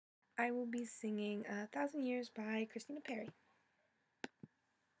I will be singing 1,000 Years by Christina Perri.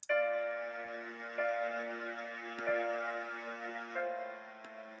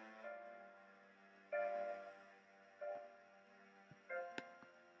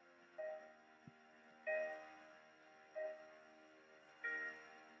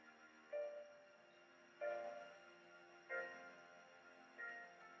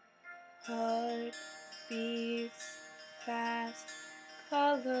 Heart beats fast,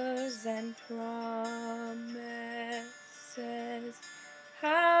 colors and promises.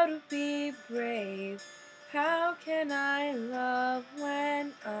 How to be brave? How can I love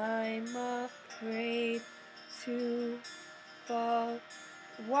when I'm afraid to fall?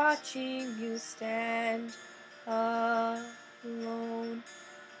 Watching you stand alone,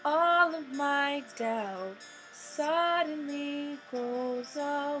 all of my doubt suddenly goes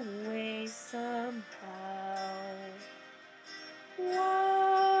away somehow.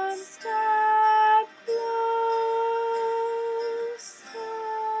 One step closer.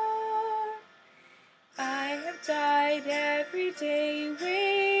 I have died every day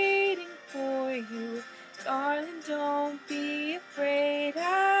waiting for you. Darling, don't be afraid.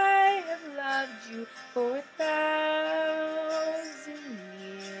 I have loved you for 1,000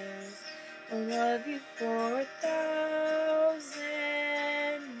 years. I'll love you for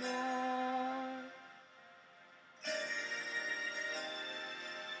 1,000 more.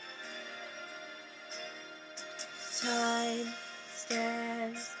 Time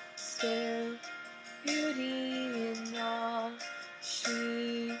stands still, beauty in all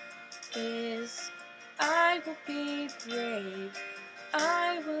she is. I will be brave.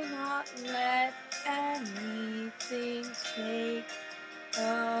 I will not let anything take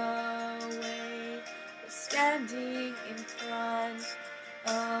away. Standing in front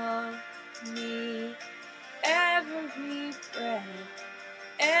of me, every breath,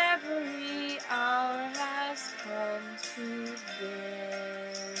 every hour has come to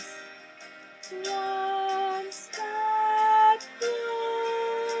this. One step closer.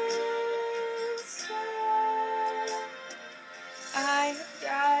 I have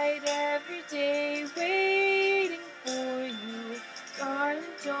died every day waiting for you. Darling,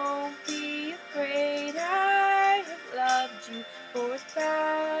 don't be afraid. I have loved you for 1,000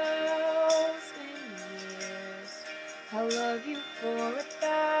 years. I'll love you for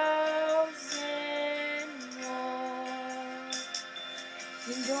 1,000 more.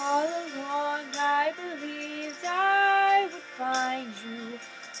 And all along I believed I would find you.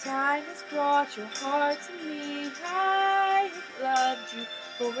 Time has brought your heart to me. I have loved you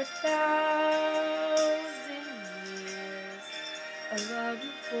for 1,000 years. I love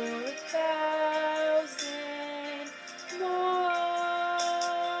you for 1,000 more.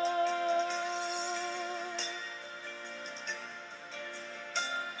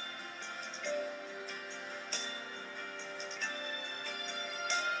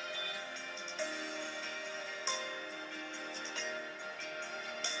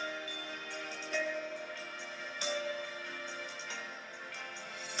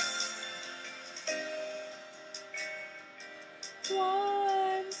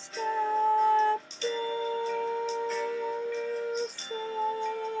 One step closer.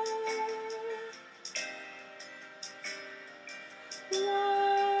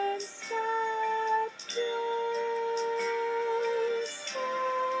 One step closer.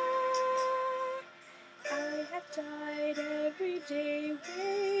 I have died every day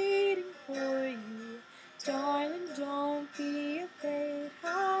waiting for you. Darling, don't be afraid.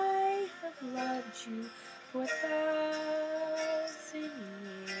 I have loved you for 1,000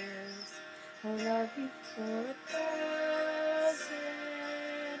 years. I'll love you for 1,000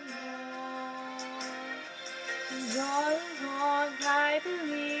 more. And all along I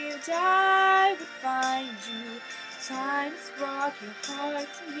believed I would find you. Time's brought your heart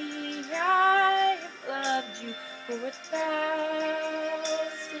to me. I have loved you for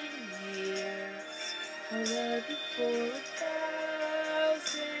 1,000